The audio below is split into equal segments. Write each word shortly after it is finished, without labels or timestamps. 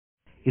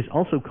is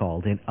also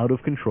called an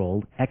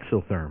out-of-control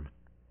exotherm.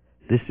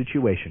 This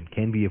situation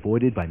can be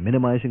avoided by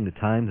minimizing the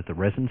time that the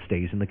resin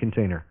stays in the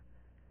container.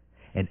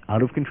 An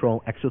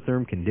out-of-control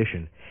exotherm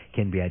condition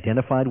can be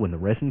identified when the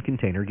resin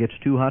container gets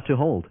too hot to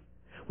hold,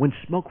 when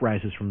smoke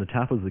rises from the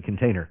top of the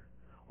container,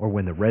 or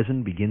when the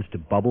resin begins to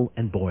bubble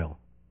and boil.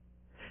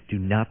 Do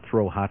not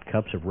throw hot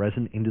cups of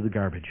resin into the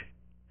garbage.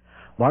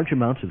 Large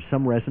amounts of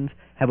some resins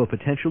have a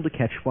potential to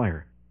catch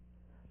fire.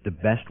 The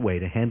best way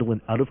to handle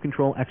an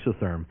out-of-control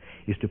exotherm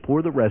is to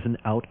pour the resin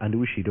out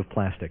onto a sheet of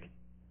plastic.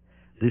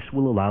 This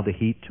will allow the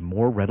heat to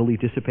more readily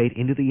dissipate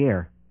into the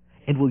air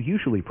and will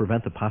usually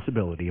prevent the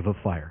possibility of a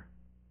fire.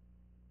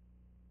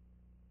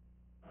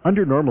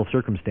 Under normal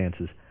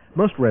circumstances,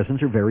 most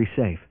resins are very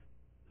safe.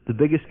 The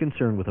biggest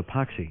concern with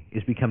epoxy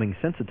is becoming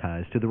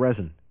sensitized to the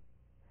resin.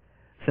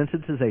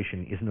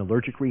 Sensitization is an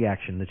allergic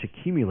reaction that's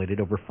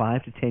accumulated over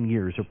 5 to 10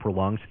 years of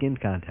prolonged skin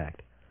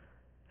contact.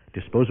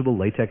 Disposable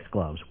latex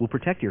gloves will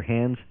protect your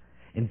hands,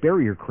 and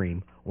barrier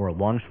cream or a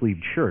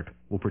long-sleeved shirt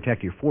will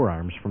protect your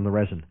forearms from the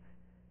resin.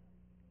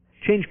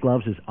 Change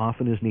gloves as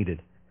often as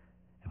needed.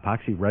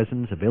 Epoxy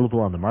resins available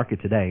on the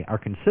market today are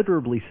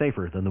considerably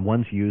safer than the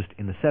ones used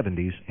in the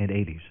 70s and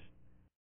 80s.